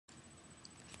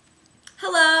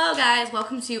guys,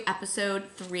 welcome to episode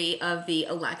 3 of the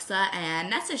Alexa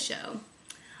and Nessa show.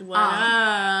 What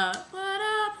up? What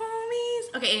up,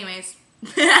 homies? Okay, anyways.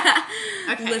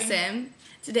 Okay. Listen,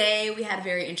 today we had a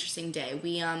very interesting day.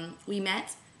 We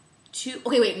met two...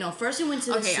 Okay, wait, no. First we went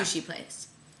to the sushi place.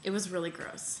 It was really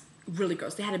gross. Really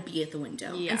gross. They had a bee at the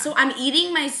window. Yeah. And so I'm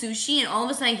eating my sushi, and all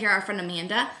of a sudden I hear our friend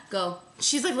Amanda go...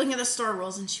 She's like looking at the store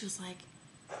rules, and she was like,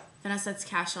 Vanessa, it's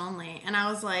cash only. And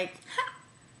I was like...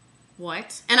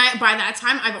 What? And by that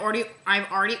time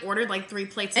I've already ordered like 3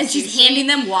 plates of and sushi. She's handing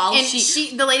them while and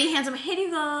the lady hands them, here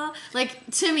you go, like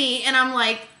to me, and I'm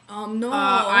like, no,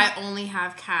 I only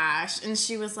have cash. And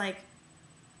she was like,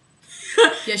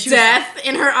 yeah, she death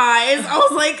in her eyes. I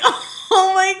was like,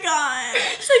 oh my god.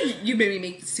 She's like, you made me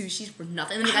make sushi for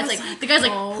nothing. And the guy's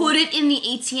like, put it in the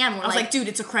ATM. I was like, dude,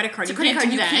 it's a credit card. It's a credit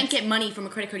card. You can't get money from a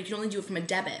credit card. You can only do it from a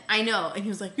debit. I know. And he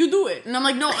was like, you do it. And I'm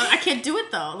like, no, I can't do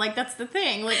it though. Like, that's the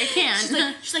thing. Like, I can't.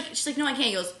 She's like, no, I can't.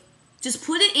 He goes, just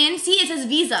put it in. See, it says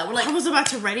Visa. We're like, I was about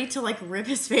to ready to like rip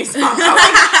his face off. I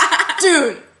was like,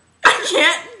 dude, I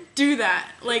can't do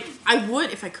that. Like, I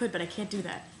would if I could, but I can't do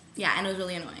that. Yeah, and it was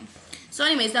really annoying. So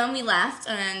anyways, then we left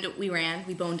and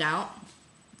we boned out.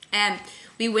 And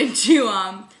we went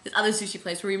to this other sushi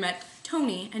place where we met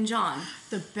Tony and John.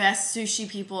 The best sushi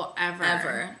people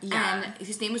ever. Yeah. And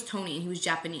his name was Tony and he was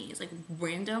Japanese. Like,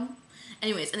 random.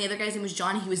 Anyways, and the other guy's name was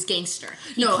John and he was gangster.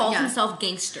 He called himself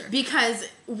gangster. Because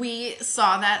we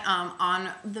saw that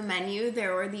on the menu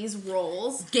there were these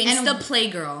rolls. Gangsta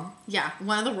Playgirl. Yeah,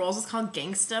 one of the rolls is called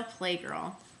Gangsta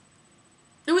Playgirl.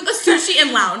 It was the sushi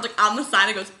and lounge. Like, on the side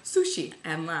it goes, sushi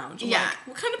and lounge. I'm yeah. Like,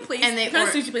 what kind of place? And what kind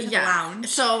of sushi place is a lounge?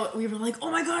 So we were like, oh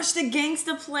my gosh, the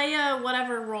Gangsta Playa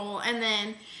whatever roll. And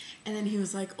then he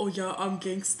was like, oh yeah, I'm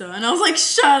gangsta. And I was like,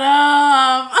 shut up.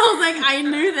 I was like, I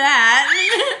knew that.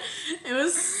 It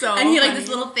was so And he had like funny. this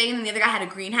little thing, and the other guy had a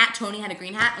green hat. Tony had a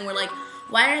green hat, and we're like,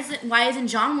 why isn't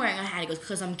John wearing a hat? He goes,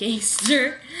 because I'm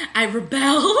gangster. I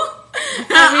rebel.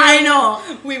 I know.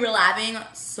 We were laughing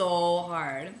so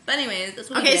hard. But anyways, that's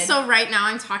what we did. So right now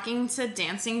I'm talking to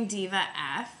Dancing Diva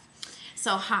F.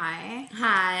 So hi.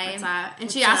 What's up? And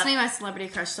she asked me my celebrity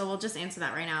crush, so we'll just answer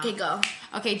that right now. Okay, go.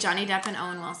 Okay, Johnny Depp and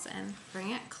Owen Wilson.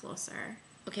 Bring it closer.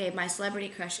 Okay, my celebrity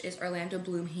crush is Orlando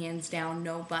Bloom, hands down,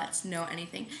 no buts, no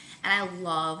anything. And I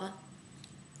love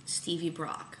Stevie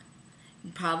Brock.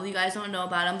 Probably you guys don't know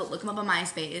about him, but look him up on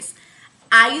MySpace.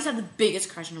 I used to have the biggest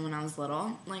crush on him when I was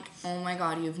little. Like, oh my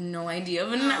god, you have no idea.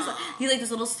 Vanessa. He's like this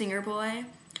little singer boy.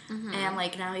 Mm-hmm. And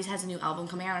like now he has a new album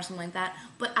coming out or something like that.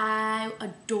 But I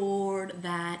adored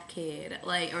that kid.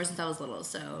 Like, ever since I was little,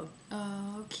 so.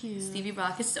 Oh, cute. Stevie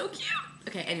Brock is so cute.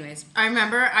 Okay, anyways. I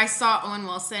remember I saw Owen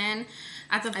Wilson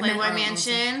at the Playboy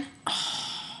Mansion.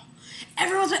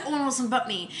 Everyone's like Owen Wilson but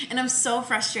me. And I'm so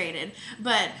frustrated.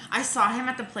 But I saw him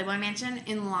at the Playboy Mansion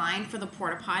in line for the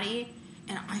porta potty.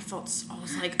 And I was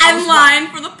like... I'm lying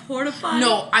for the porta potty?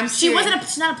 No, I'm serious.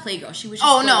 She's not a playgirl. She was just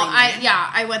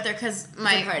I went there because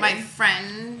my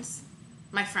friend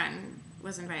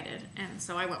was invited. And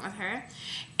so I went with her.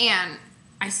 And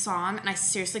I saw him and I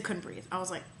seriously couldn't breathe. I was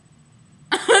like...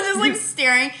 I was just like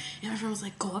staring. And my friend was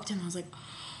like, go up to him. I was like...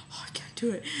 Oh, I can't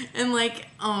do it. And like, it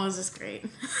was just great.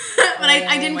 But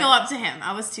I didn't go up to him.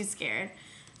 I was too scared.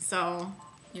 So.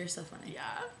 You're so funny. Yeah.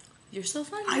 You're so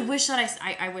funny. I wish that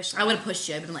I wish that I would have pushed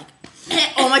you. I'd been like,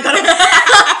 oh my god.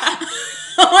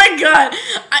 Oh my god.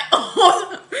 I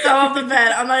almost fell off the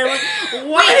bed. I'm like,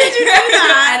 why did you do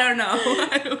that? I don't know.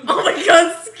 Oh my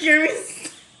god, scare me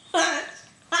so much.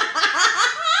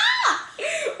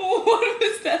 What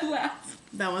was that laugh?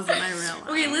 That wasn't my real laugh.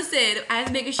 Okay, listen. I have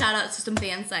to make a shout out to some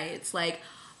fan sites like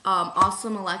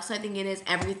Awesome Alexa, I think it is.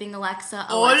 Everything Alexa.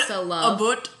 Alexa Love.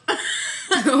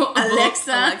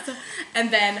 Alexa.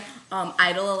 And then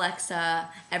Idol Alexa,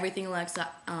 Everything Alexa,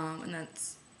 and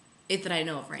that's it that I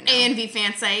know of right now. A&V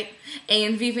fan site.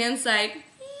 A&V fan site.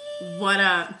 What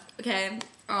up? Okay.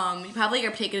 You probably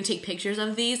are going to take pictures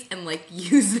of these and like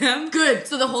use them. Good.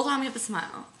 So the whole time you have to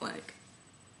smile. Like.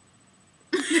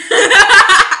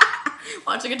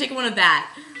 Watch, I'm going to take one of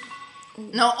that.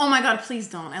 No, oh my god, please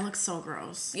don't. I look so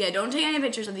gross. Yeah, don't take any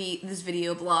pictures of this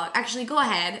video blog. Actually, go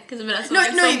ahead, because Vanessa.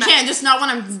 No, you can't. Just not when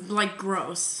I'm like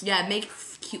gross. Yeah, make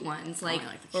cute ones, like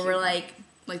where we're like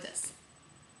this.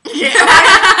 Yeah,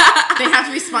 they have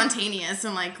to be spontaneous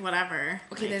and like whatever.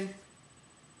 Okay, then.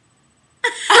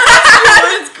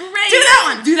 That was great. Do that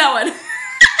one. Do that one.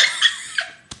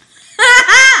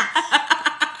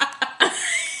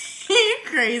 You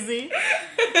crazy.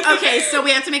 Okay, so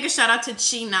we have to make a shout out to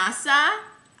Chinasa.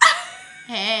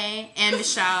 Hey, and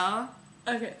Michelle.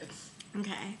 Okay.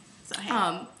 So hey.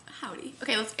 Howdy.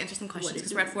 Okay, let's answer some questions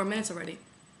because we're at 4 minutes already.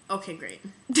 Okay, great.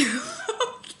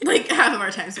 Okay. Like, half of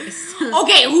our time space.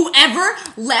 Okay, whoever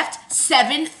left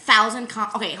 7,000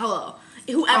 okay, hello.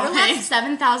 Whoever left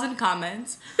 7,000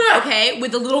 comments, okay,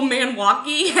 with the little man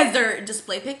walking as their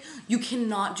display pic, you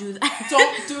cannot do that.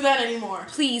 Don't do that anymore.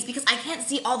 Please, because I can't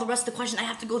see all the rest of the question. I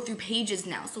have to go through pages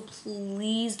now, so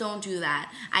please don't do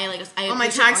that. Oh, my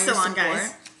tag's still on,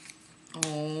 guys.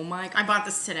 Oh my god. I bought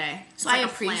this today. So I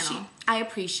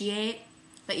appreciate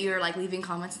that you're like leaving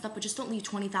comments and stuff, but just don't leave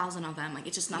 20,000 of them. Like,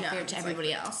 it's just not fair to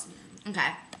everybody else.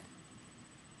 Okay.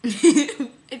 I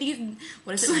think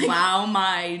what is it? Like, wow,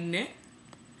 my Nick.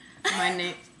 My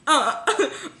Nick.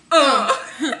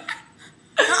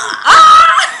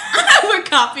 We're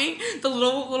copying the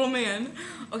little man.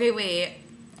 Okay, wait.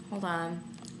 Hold on.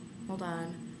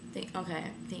 Okay,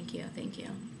 thank you.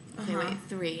 Okay, wait,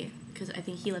 3. Because I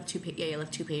think he left 2 pages. Yeah, he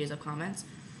left 2 pages of comments.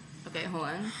 Okay, hold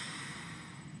on.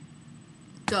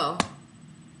 Go.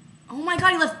 Oh my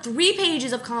god, he left 3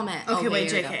 pages of comment. Okay, wait,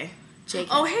 JK.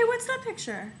 Oh, hey, what's that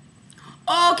picture?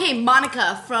 Okay,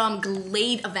 Monica from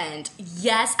Glade event.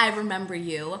 Yes, I remember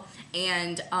you.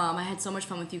 And I had so much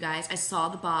fun with you guys. I saw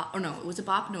the bop. Or no, it was a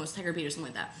bop? No, it was Tiger Beat or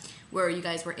something like that. Where you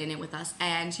guys were in it with us.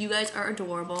 And you guys are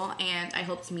adorable. And I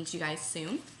hope to meet you guys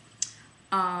soon.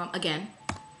 Again.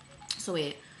 So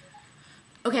wait.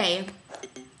 Okay.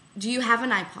 Do you have an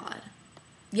iPod?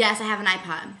 Yes, I have an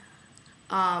iPod.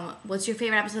 What's your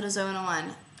favorite episode of Zoe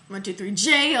 101? 1, 2, 3,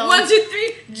 jail. 1, 2,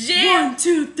 3, jail. 1,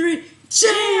 2, 3,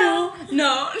 jail.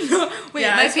 No. Wait,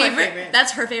 yeah, my favorite.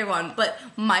 That's her favorite one. But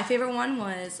my favorite one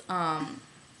was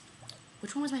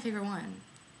which one was my favorite one?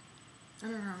 I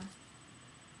don't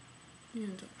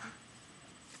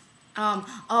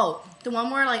know. The one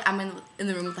where like I'm in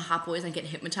the room with the hot boys and I get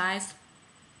hypnotized.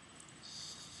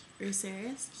 Are you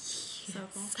serious? Yes. So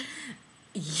cool.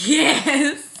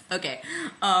 Yes. Okay.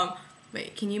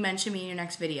 Wait, can you mention me in your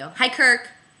next video? Hi, Kirk.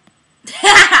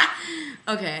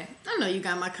 Okay. I know you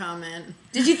got my comment.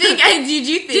 Did you really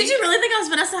think I was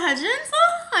Vanessa Hudgens?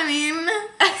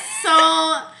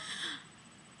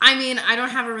 I mean, I don't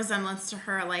have a resemblance to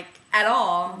her, like, at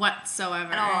all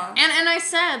whatsoever. At all. And I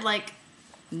said, like,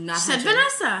 not she said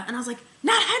Vanessa, and I was like,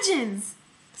 not Hudgens.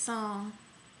 So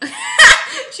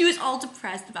she was all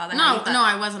depressed about that. No,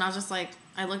 I wasn't. I was just like,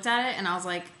 I looked at it and I was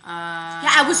like,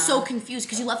 yeah, I was so confused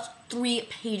because you left 3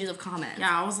 pages of comments.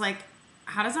 Yeah, I was like,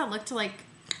 how does that look to like?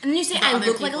 And then you say I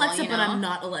look like Alexa, but I'm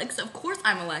not Alexa. Of course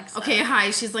I'm Alexa. Okay,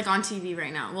 hi. She's like on TV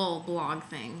right now. Well, blog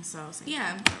thing. So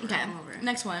yeah. Okay.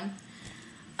 Next one.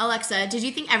 Alexa, did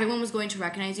you think everyone was going to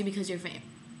recognize you because you're famous?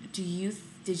 Did you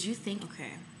think?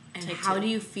 Okay. And how do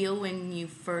you feel when you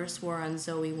first were on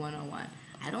Zoe 101?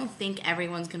 I don't think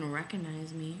everyone's gonna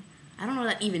recognize me. I don't know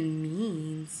what that even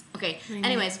means. Okay.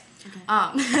 Anyways,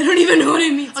 I don't even know what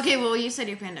it means. Okay. Well, you said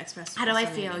your Panda Express. How do I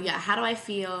feel? Yeah. How do I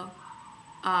feel?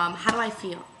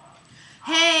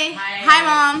 Hey. Hi,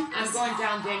 Mom. I'm going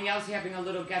down. Danielle's having a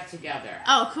little get together.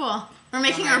 Oh, cool. We're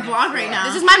making our blog right now.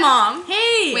 This is my mom.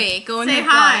 Hey. Wait, go in Say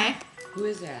hi. Who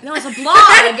is that? No, it's a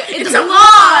blog. It's a blog.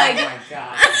 Oh my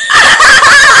god.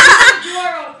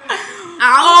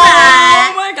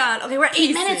 Oh my god. Okay, we're at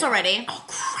 8 minutes already. Oh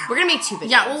crap. We're gonna make 2 videos.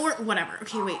 Yeah, well, whatever.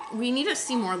 Okay, wait. We need to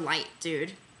see more light,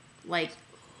 dude. Like,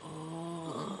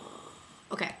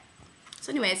 okay.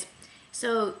 So anyways,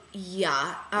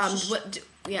 yeah.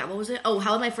 What was it? Oh,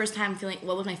 how was my first time feeling?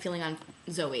 What was my feeling on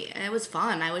Zoe? And it was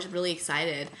fun. I was really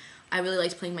excited. I really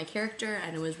liked playing my character,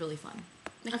 and it was really fun.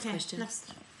 Next question.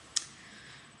 Next.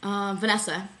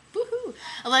 Vanessa. Woohoo!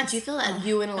 Alexa, do you feel that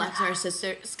you and Alexa are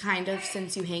sisters, kind of,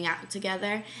 since you hang out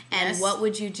together? And what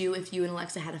would you do if you and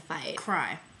Alexa had a fight?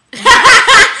 Cry.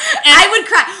 I would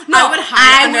cry. No, I would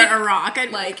hide under a rock.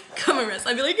 I'd like come arrest.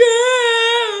 I'd be like,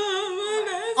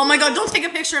 oh my god! Don't take a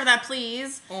picture of that,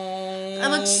 please. Oh, it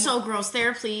looks so gross.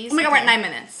 There, please. Oh my god, we're at 9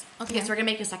 minutes. Okay, so we're gonna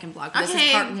make a second vlog. This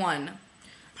is part 1.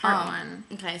 Part 1.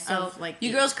 Okay, so like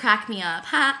you girls crack me up.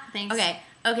 Ha. Thanks.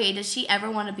 Okay, does she ever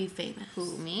want to be famous?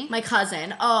 Who, me? My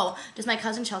cousin. Oh, does my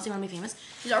cousin Chelsea want to be famous?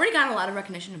 She's already gotten a lot of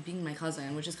recognition of being my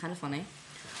cousin, which is kind of funny.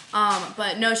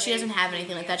 But no, she doesn't have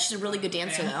anything like that. She's a really good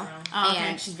dancer, though. Oh, okay.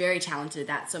 And she's very talented at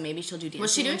that, so maybe she'll do dancing.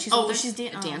 What's she doing? She's a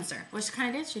dancer. What kind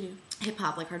of dance she do?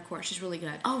 Hip-hop, like hardcore. She's really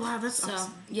good. Oh, wow, that's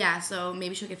awesome. Yeah, so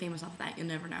maybe she'll get famous off of that. You'll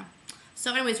never know.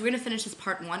 So anyways, we're going to finish this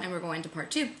part 1, and we're going to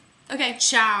part 2. Okay.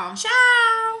 Ciao.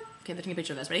 Ciao. Okay, let's take a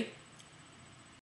picture of this. Ready?